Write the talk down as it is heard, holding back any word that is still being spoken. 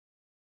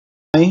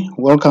Hi,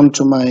 welcome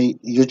to my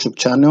YouTube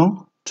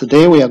channel.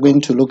 Today we are going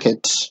to look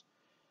at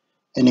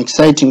an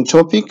exciting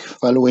topic,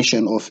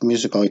 valuation of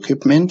musical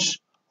equipment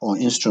or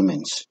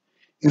instruments.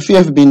 If you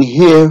have been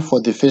here for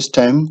the first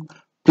time,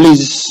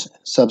 please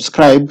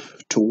subscribe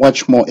to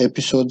watch more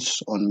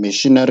episodes on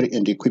machinery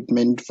and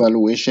equipment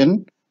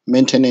valuation,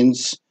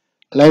 maintenance,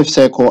 life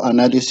cycle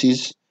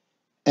analysis,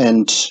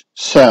 and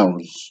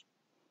sales.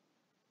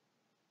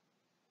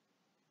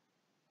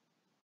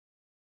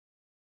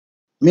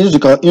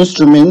 Musical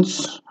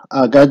instruments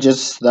are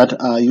gadgets that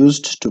are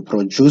used to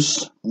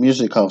produce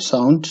musical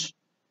sound.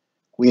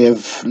 We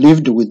have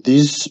lived with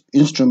these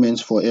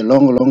instruments for a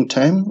long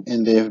time,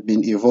 and they have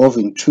been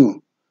evolving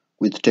too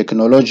with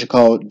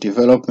technological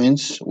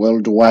developments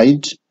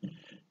worldwide.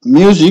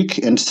 Music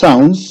and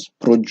sounds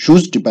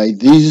produced by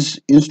these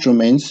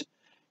instruments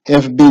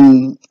have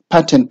been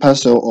part and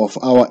parcel of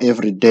our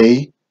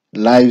everyday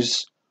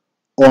lives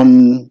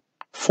on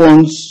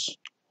phones,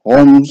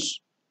 homes,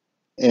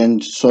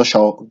 and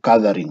social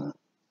gathering.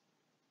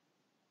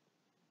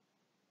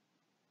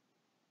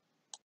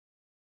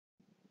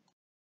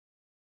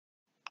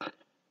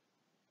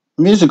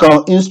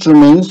 Musical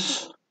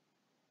instruments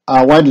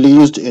are widely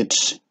used at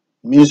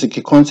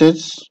music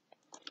concerts,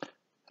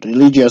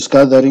 religious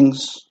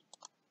gatherings,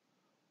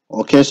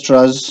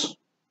 orchestras,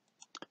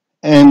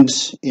 and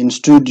in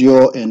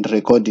studio and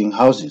recording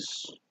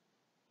houses.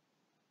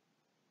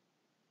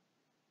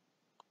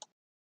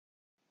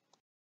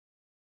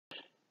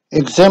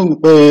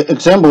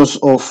 Examples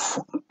of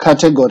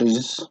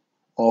categories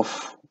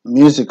of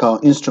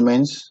musical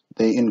instruments,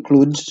 they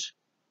include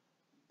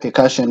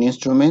percussion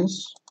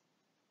instruments,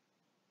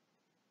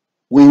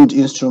 wind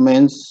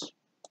instruments,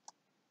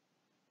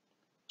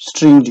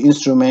 stringed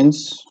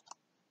instruments,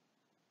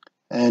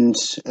 and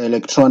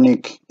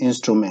electronic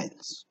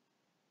instruments.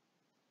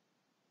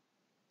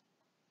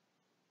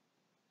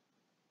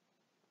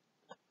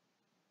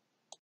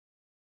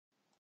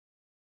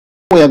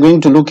 We are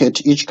going to look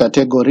at each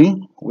category.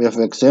 We have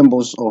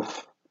examples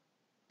of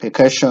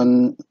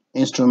percussion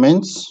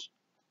instruments.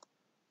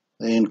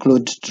 They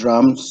include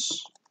drums,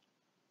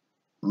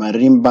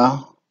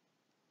 marimba,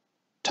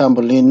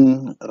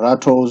 tambourine,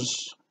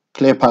 rattles,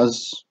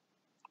 clappers.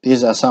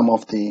 These are some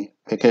of the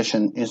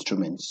percussion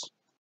instruments.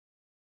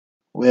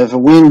 We have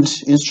wind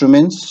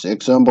instruments.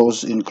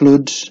 Examples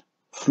include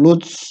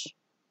flutes,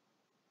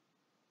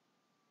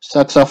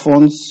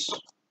 saxophones,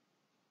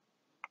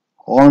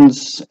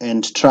 horns,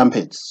 and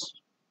trumpets.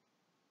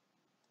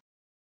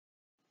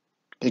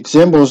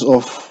 Examples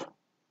of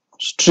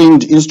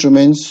stringed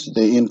instruments,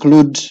 they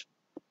include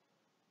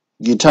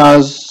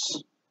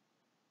guitars,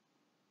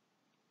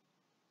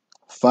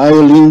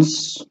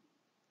 violins,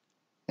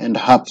 and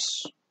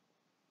harps.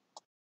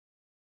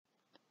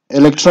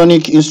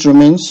 Electronic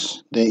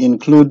instruments, they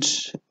include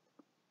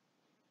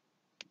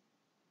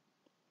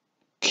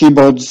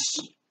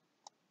keyboards,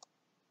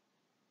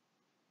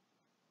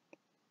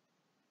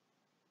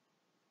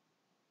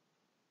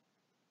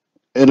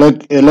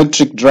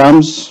 electric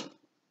drums,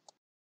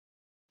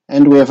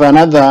 and we have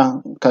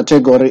another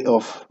category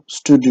of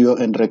studio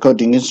and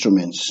recording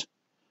instruments.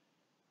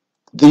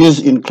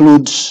 These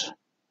include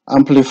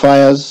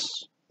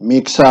amplifiers,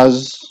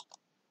 mixers,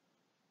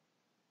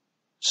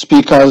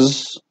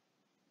 speakers,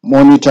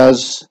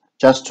 monitors,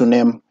 just to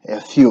name a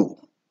few.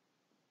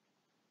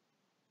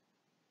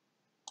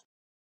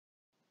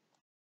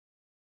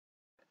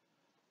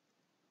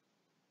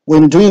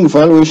 When doing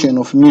valuation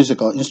of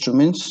musical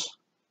instruments,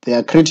 there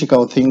are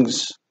critical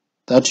things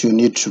that you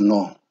need to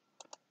know.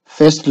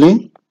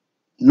 Firstly,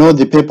 know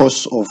the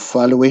purpose of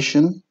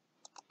valuation.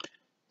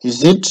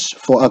 Is it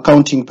for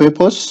accounting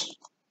purpose?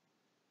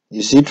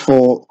 Is it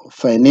for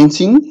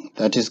financing,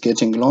 that is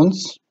getting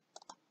loans?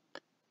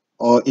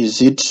 Or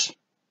is it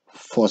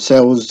for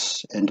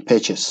sales and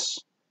purchase?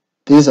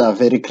 These are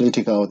very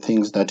critical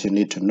things that you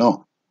need to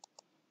know.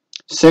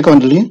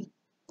 Secondly,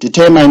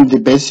 determine the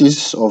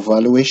basis of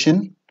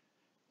valuation.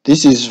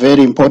 This is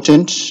very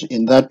important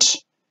in that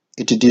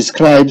it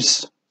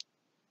describes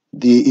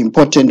the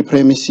important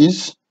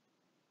premises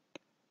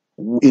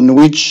in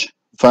which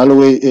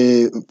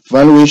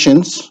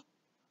valuations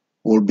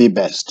will be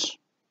based.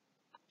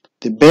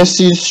 The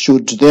basis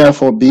should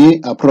therefore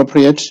be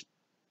appropriate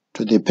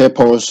to the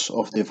purpose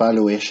of the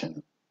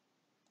valuation.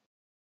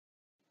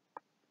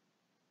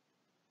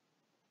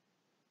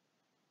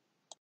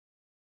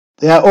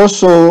 There are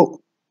also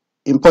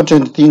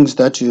important things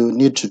that you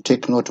need to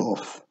take note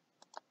of.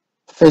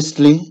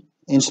 Firstly,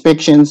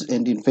 inspections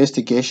and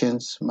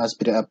investigations must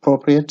be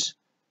appropriate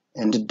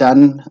and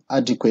done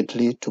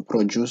adequately to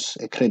produce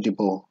a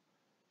credible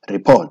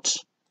report.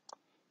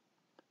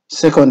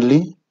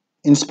 Secondly,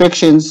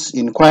 inspections,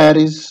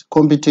 inquiries,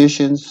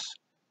 computations,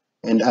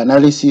 and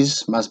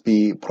analysis must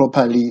be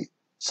properly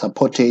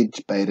supported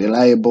by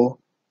reliable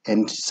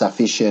and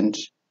sufficient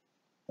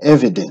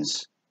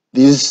evidence.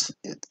 These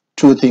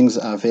two things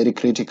are very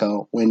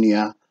critical when you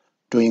are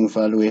doing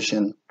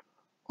valuation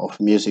of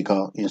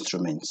musical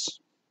instruments.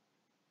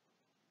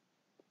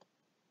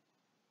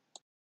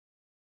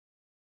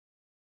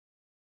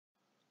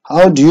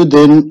 How do you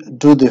then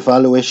do the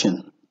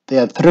valuation?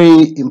 There are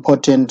three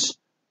important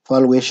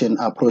valuation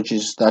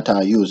approaches that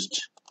are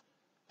used.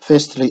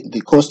 Firstly,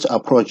 the cost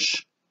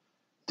approach.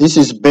 This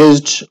is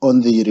based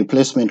on the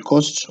replacement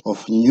cost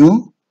of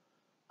new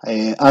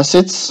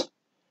assets,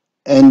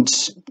 and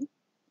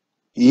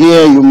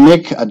here you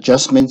make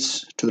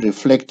adjustments to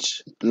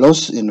reflect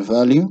loss in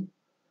value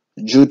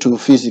due to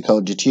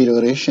physical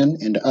deterioration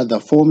and other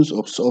forms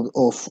of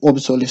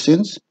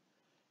obsolescence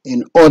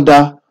in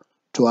order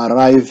to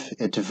arrive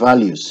at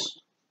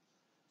values.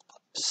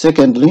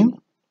 Secondly,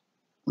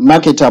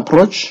 market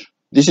approach.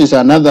 This is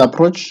another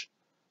approach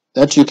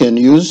that you can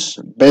use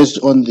based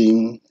on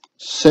the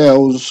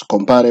sales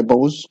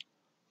comparables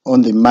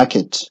on the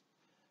market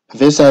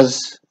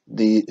versus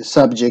the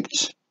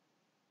subject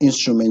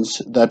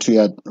instruments that we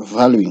are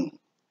valuing,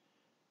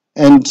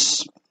 and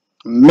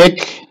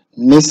make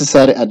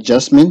necessary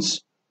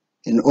adjustments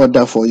in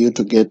order for you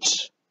to get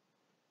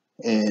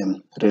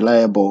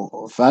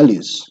reliable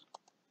values.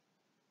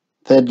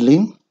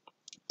 Thirdly,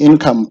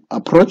 income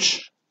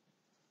approach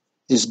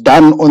is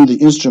done on the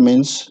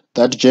instruments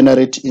that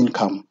generate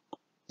income,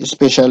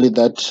 especially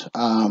that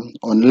are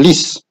on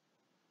lease.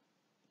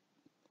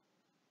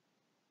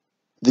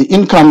 The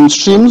income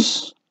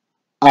streams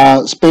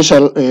are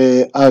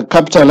are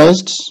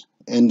capitalized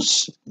and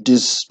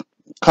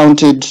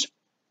discounted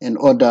in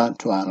order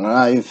to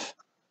arrive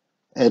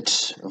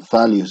at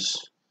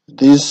values.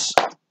 These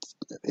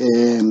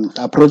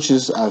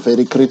approaches are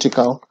very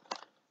critical,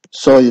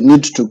 so you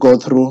need to go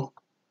through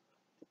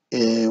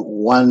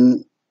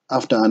one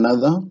after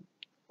another,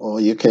 or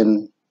you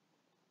can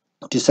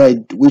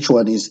decide which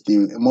one is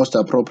the most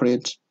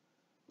appropriate,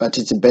 but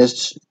it's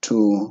best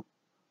to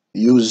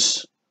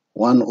use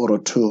one or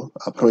two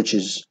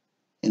approaches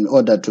in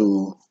order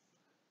to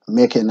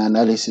make an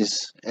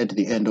analysis at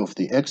the end of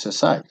the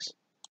exercise.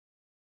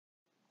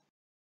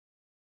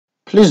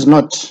 Please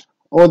note,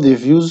 all the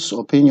views,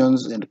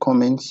 opinions, and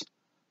comments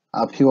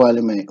are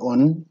purely my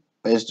own,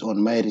 based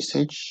on my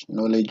research,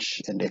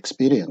 knowledge, and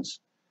experience.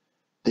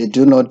 They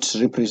do not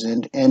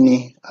represent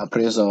any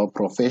appraisal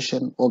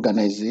profession,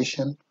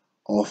 organization,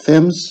 or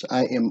firms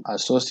I am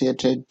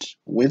associated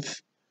with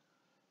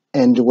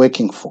and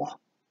working for.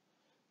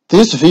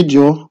 This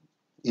video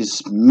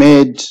is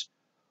made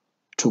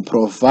to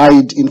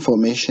provide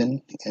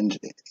information and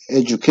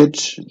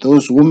educate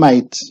those who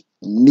might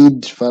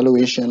need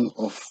valuation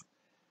of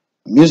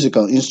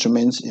musical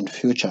instruments in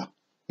future.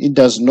 It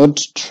does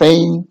not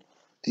train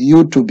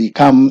you to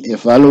become a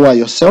valuer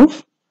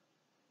yourself.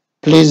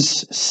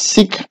 Please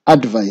seek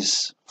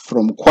advice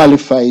from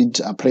qualified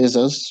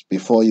appraisers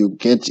before you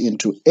get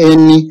into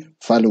any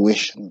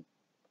valuation.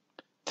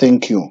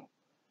 Thank you.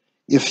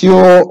 If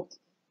you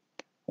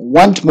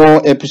want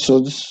more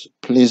episodes,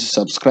 please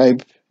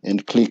subscribe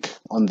and click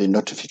on the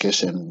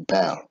notification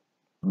bell.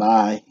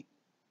 Bye.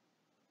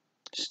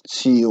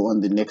 See you on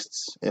the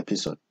next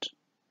episode.